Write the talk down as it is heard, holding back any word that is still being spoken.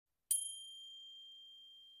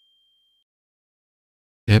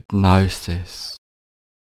Hypnosis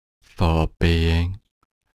for being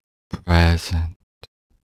present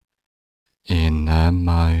in the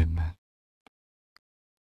moment.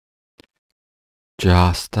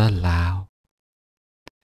 Just allow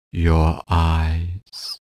your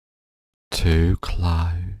eyes to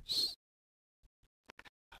close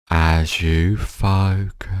as you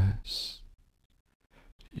focus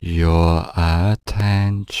your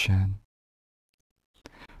attention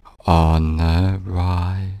on the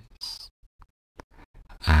rise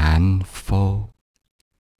and fall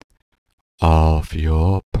of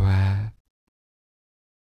your breath.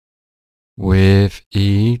 With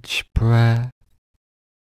each breath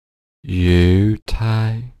you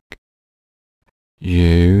take,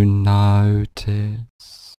 you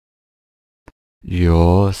notice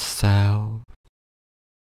yourself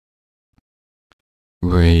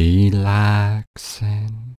relaxing.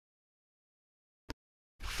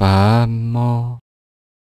 The more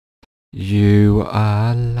you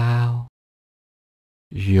allow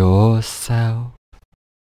yourself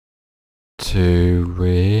to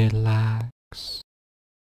relax,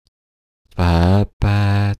 the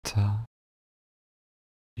better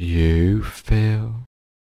you feel,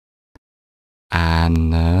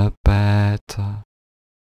 and the better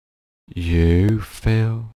you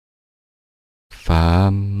feel, the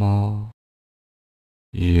more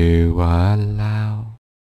you allow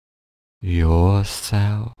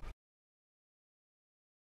yourself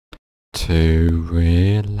to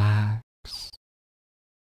relax.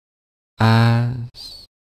 As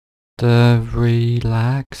the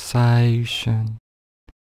relaxation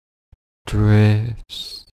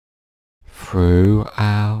drifts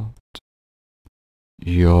throughout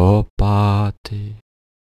your body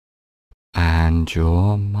and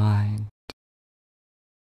your mind,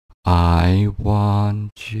 I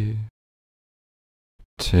want you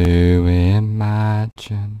to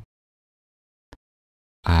imagine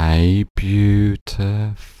a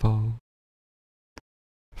beautiful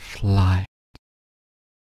flight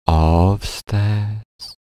of stairs,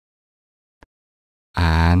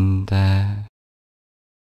 and there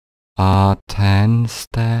are 10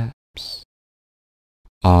 steps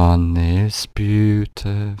on this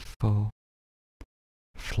beautiful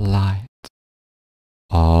flight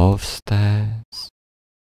of stairs,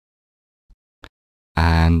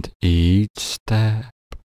 and each step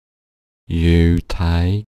you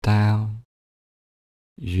take down,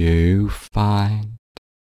 you find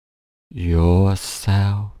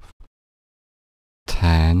yourself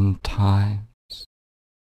 10 times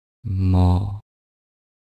more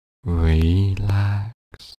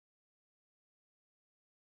relaxed.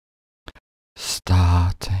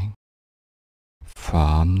 Starting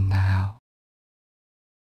from now.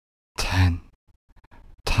 10.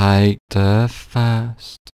 Take the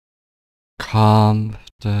first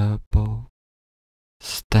comfortable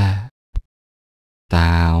step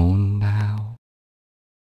down now,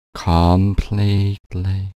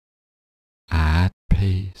 completely at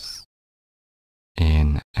peace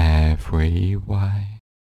in every way.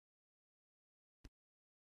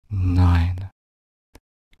 9.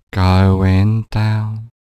 Going down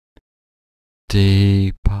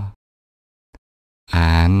deeper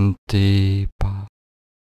and deeper,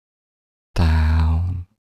 down,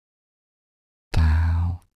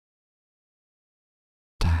 down,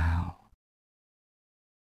 down.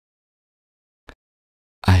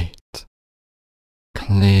 8.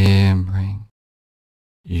 Clearing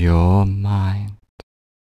your mind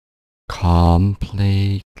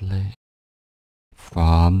completely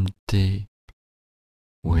from deep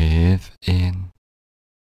within,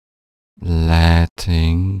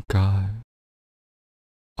 letting go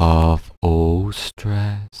of all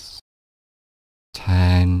stress,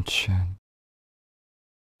 tension,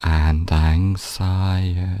 and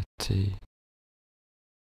anxiety.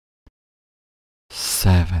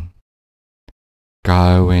 7.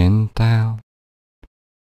 Going down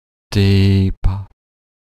deeper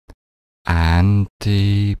and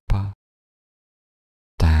deeper,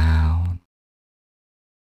 down,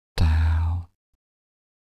 down,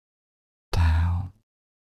 down.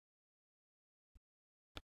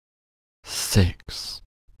 6.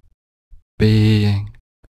 Being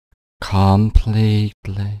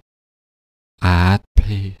completely at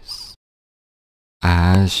peace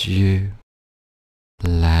as you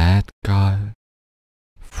let go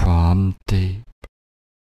from deep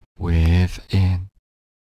within.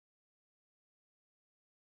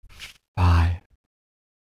 5.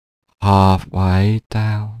 Halfway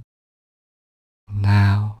down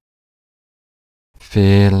now,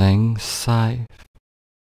 feeling safe,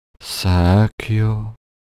 secure,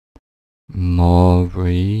 more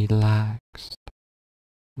relaxed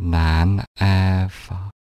than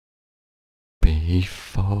ever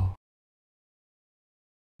before.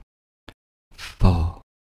 4.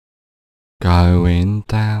 Going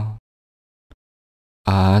down,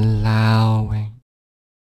 allowing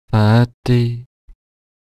the deep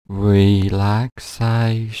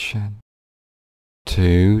relaxation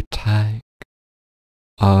to take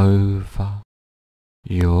over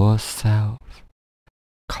yourself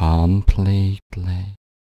completely.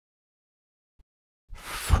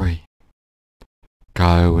 3.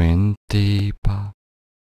 Going deeper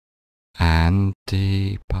and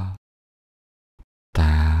deeper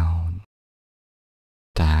down,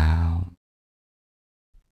 down,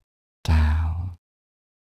 down.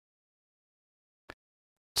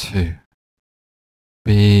 2.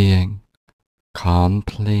 Being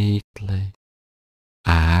completely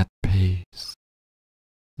at peace,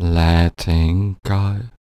 letting go,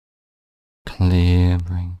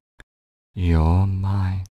 clearing your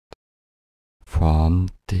mind from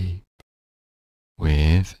deep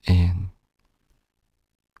within.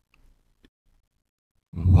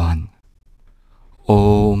 1.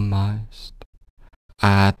 Almost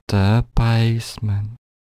at the basement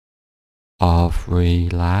of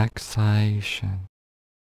relaxation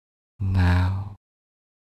now,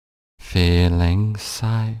 feeling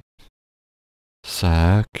safe,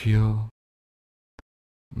 secure,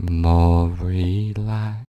 more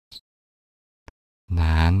relaxed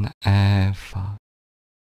than ever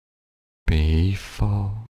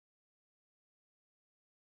before.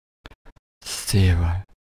 0.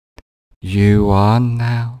 You are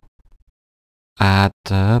now at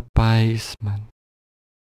the basement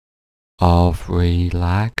of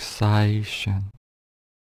relaxation,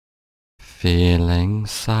 feeling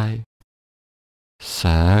safe,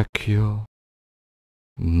 secure,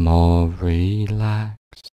 more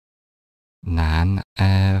relaxed than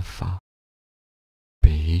ever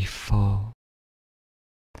before.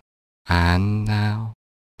 And now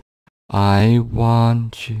I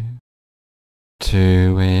want you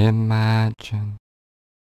to imagine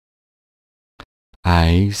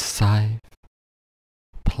a safe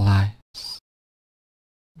place.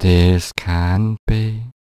 This can be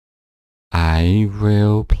a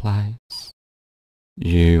real place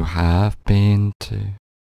you have been to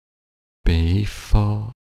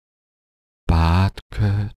before, but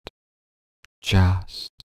could just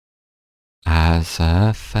as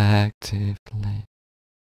effectively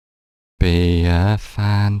be a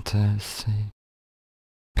fantasy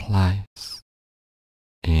place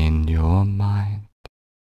in your mind.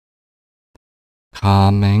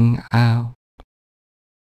 Coming out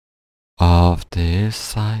of this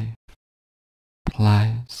safe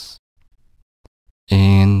place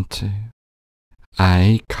into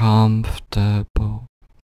a comfortable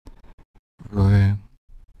room,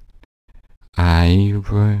 a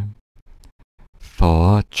room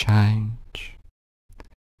for change,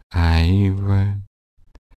 a room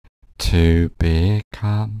to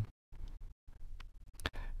become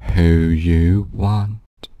who you want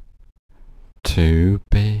to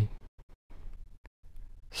be,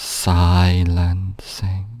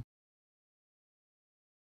 silencing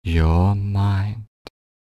your mind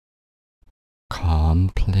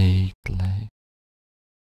completely.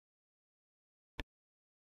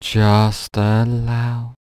 Just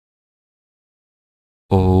allow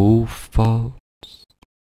all thoughts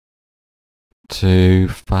to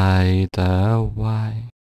fade away,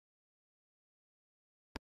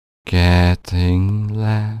 getting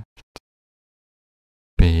left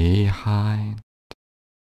behind,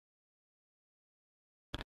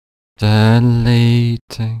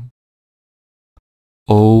 deleting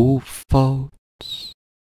all thoughts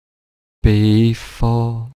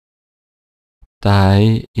before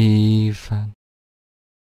they even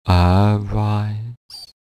arise,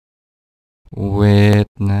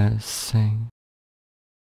 witnessing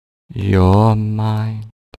your mind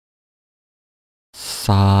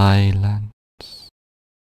silence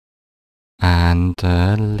and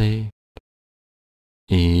delete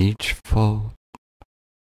each thought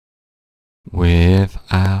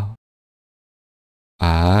without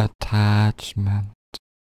attachment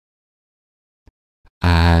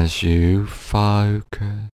as you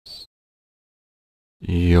focus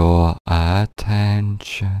your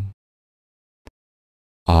attention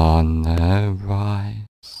on the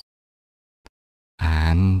rise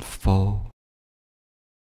and fall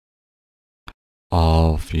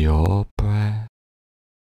of your breath,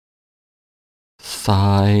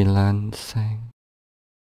 silencing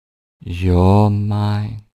your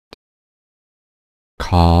mind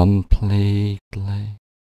completely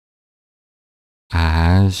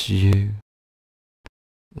as you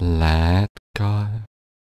let go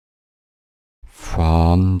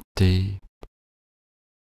from deep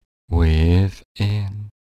within,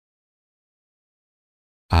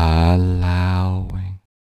 allowing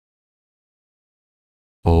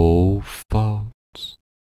all thoughts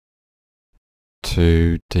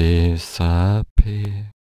to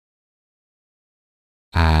disappear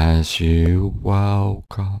as you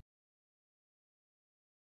welcome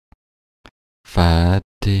the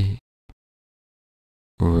deep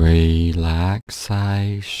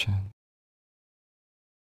relaxation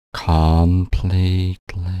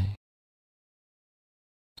completely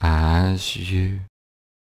as you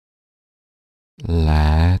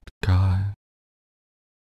let go,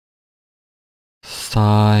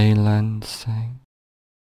 silencing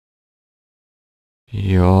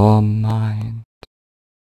your mind,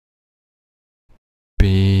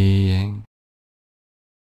 being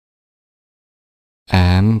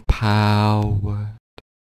empowered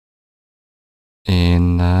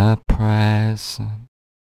in the present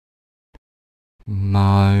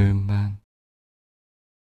moment,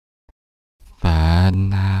 the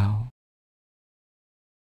now,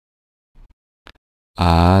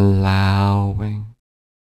 allowing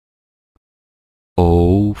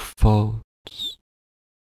all thoughts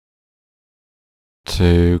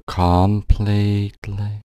to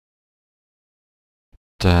completely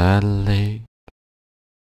delete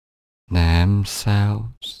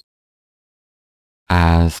themselves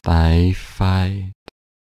as they fade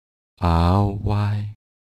away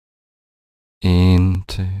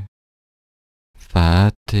into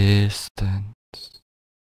the distance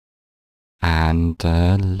and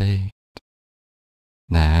delete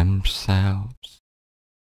themselves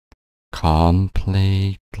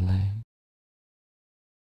completely,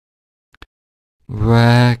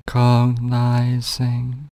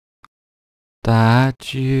 recognizing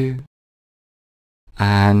that you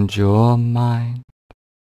and your mind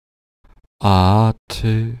are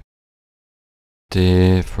two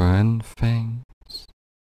different things,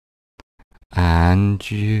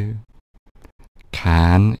 and you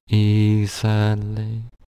can easily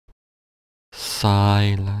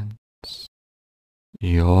silence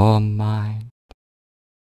your mind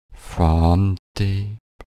from deep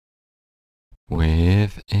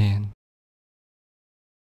within,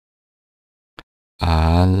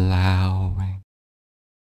 allowing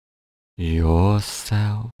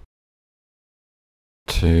yourself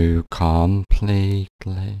to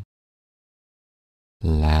completely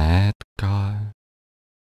let go,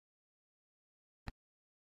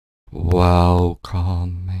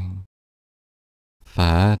 welcoming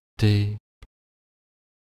the deep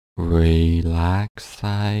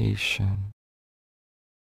relaxation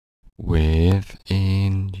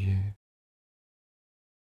within you,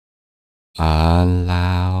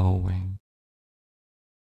 allowing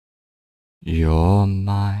your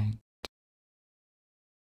mind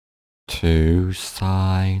to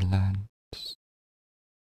silence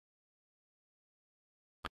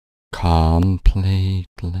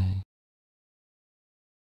completely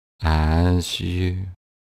as you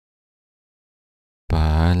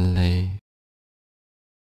believe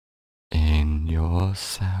in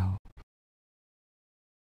yourself,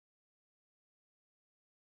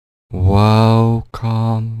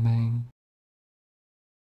 welcoming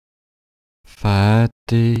the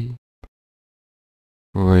deep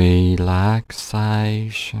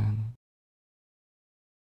relaxation,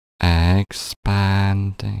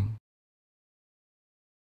 expanding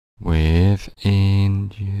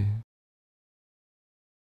within you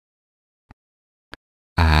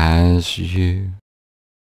as you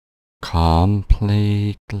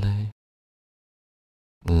completely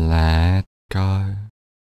let go,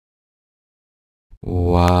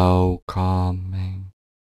 welcoming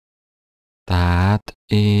that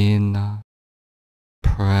inner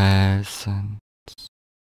presence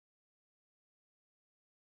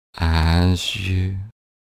as you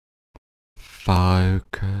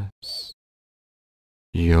focus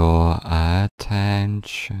your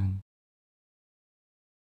attention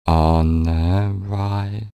on the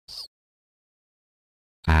rise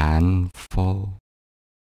and fall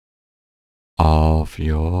of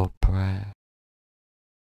your breath,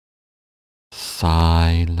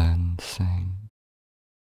 silencing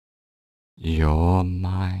your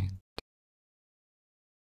mind,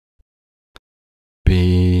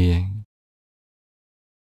 being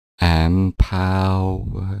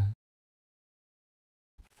empowered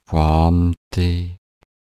from deep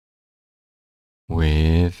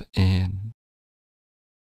within,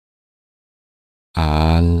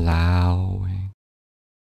 allowing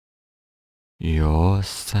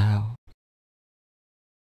yourself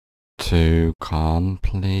to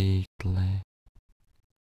completely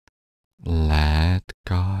let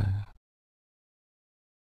go,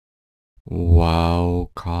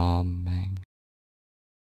 welcoming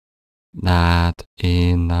that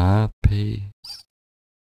inner peace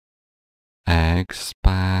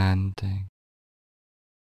expanding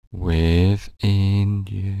within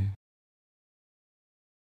you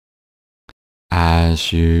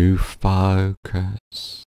as you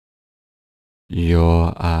focus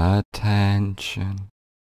your attention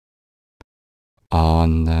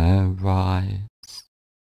on the rise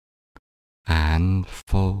and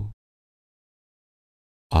fall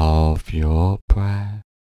of your breath,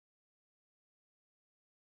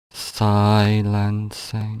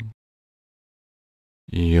 silencing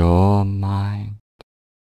your mind,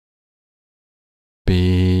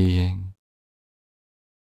 being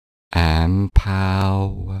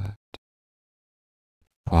empowered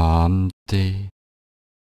from deep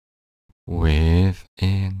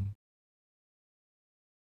within,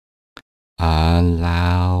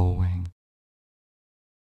 allowing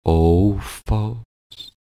all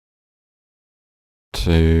thoughts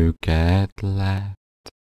to get left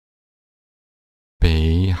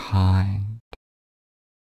behind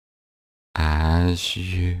as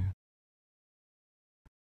you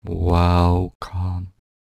welcome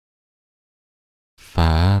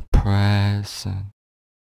the present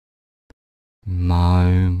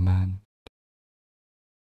moment,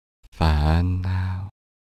 the now,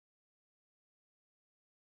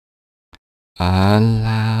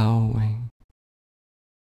 allowing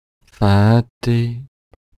the deep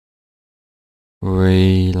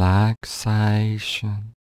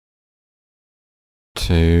relaxation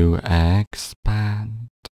to expand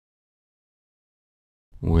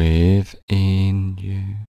within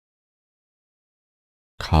you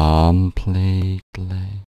completely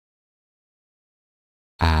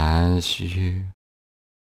as you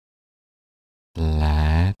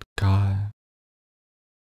let go,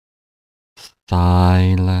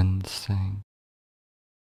 silencing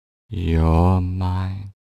your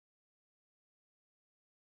mind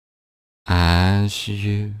as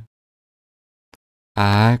you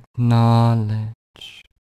acknowledge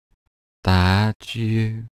that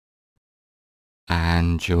you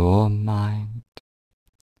and your mind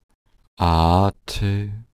are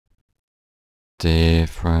two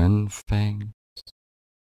different things,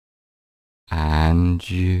 and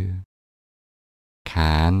you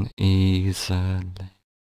can easily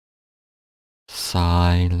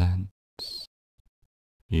silence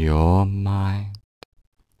your mind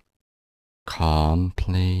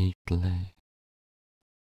completely,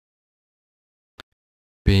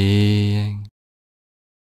 being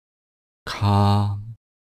calm,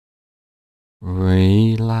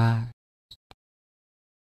 relaxed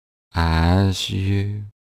as you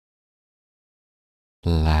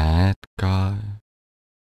let go,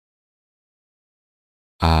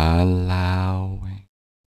 allowing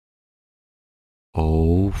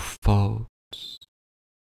all thoughts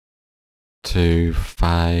to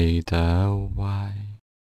fade away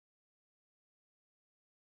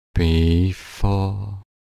before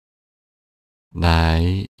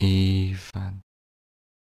they even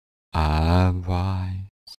arise,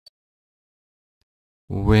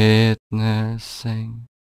 witnessing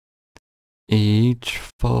each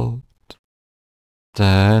thought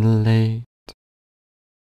delete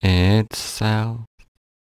itself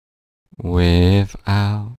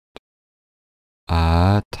without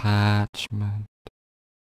attachment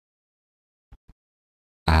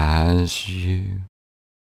as you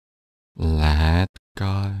let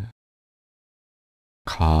go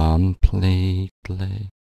completely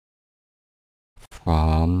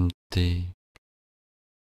from deep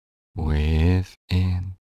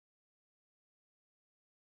within,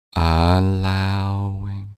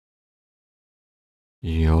 allowing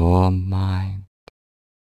your mind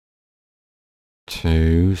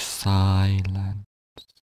to silence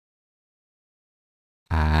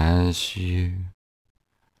as you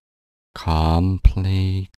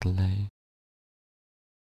completely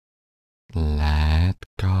let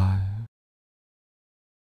go,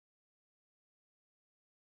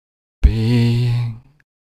 being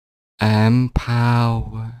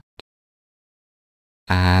empowered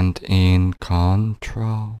and in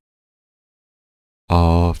control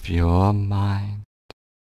of your mind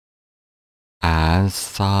as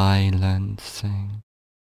silencing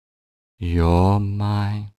your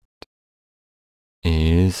mind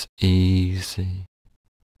is easy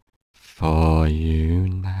for you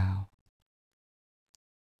now,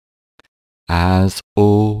 as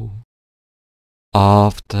all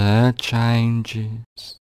of the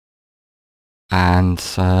changes and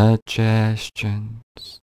suggestions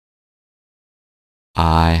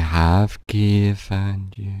I have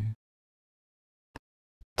given you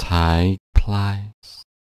take place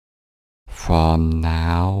from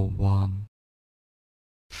now on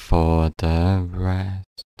for the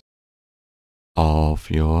rest of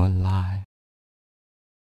your life.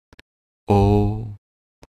 All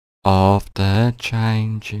of the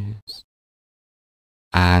changes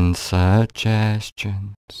and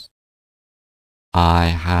suggestions I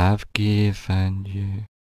have given you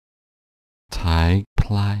take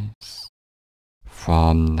place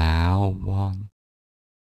from now on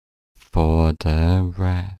for the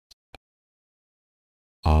rest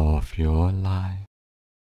of your life.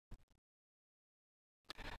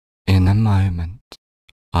 In a moment,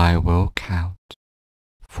 I will count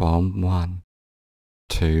from 1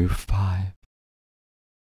 to 5,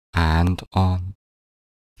 and on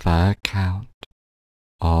the count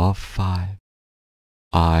of 5,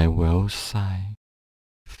 I will say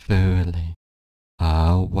fully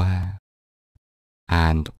aware,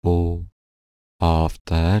 and all of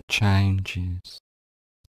the changes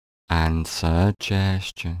and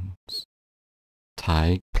suggestions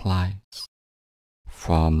take place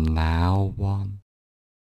from now on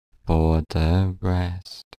for the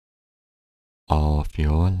rest of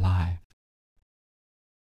your life.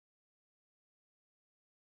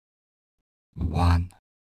 1.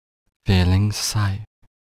 Feeling safe,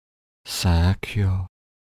 secure,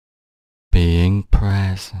 being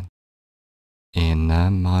present in the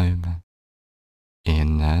moment,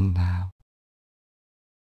 in the now.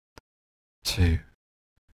 2.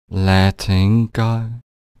 Letting go,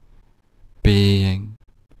 being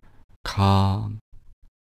calm,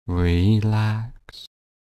 relaxed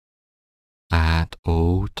at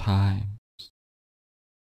all times.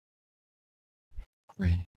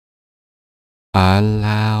 3.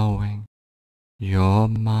 Allowing your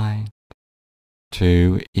mind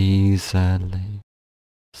to easily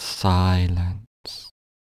silence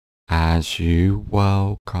as you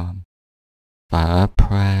welcome the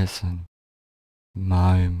present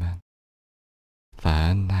moment,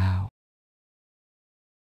 the now.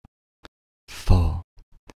 4.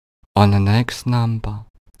 On the next number,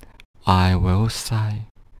 I will say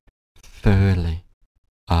fully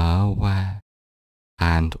aware,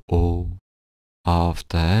 and all of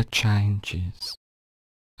the changes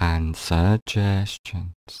and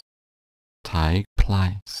suggestions take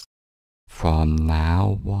place from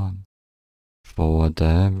now on for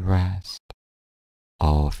the rest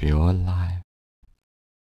of your life.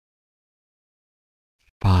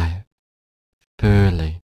 5. Fully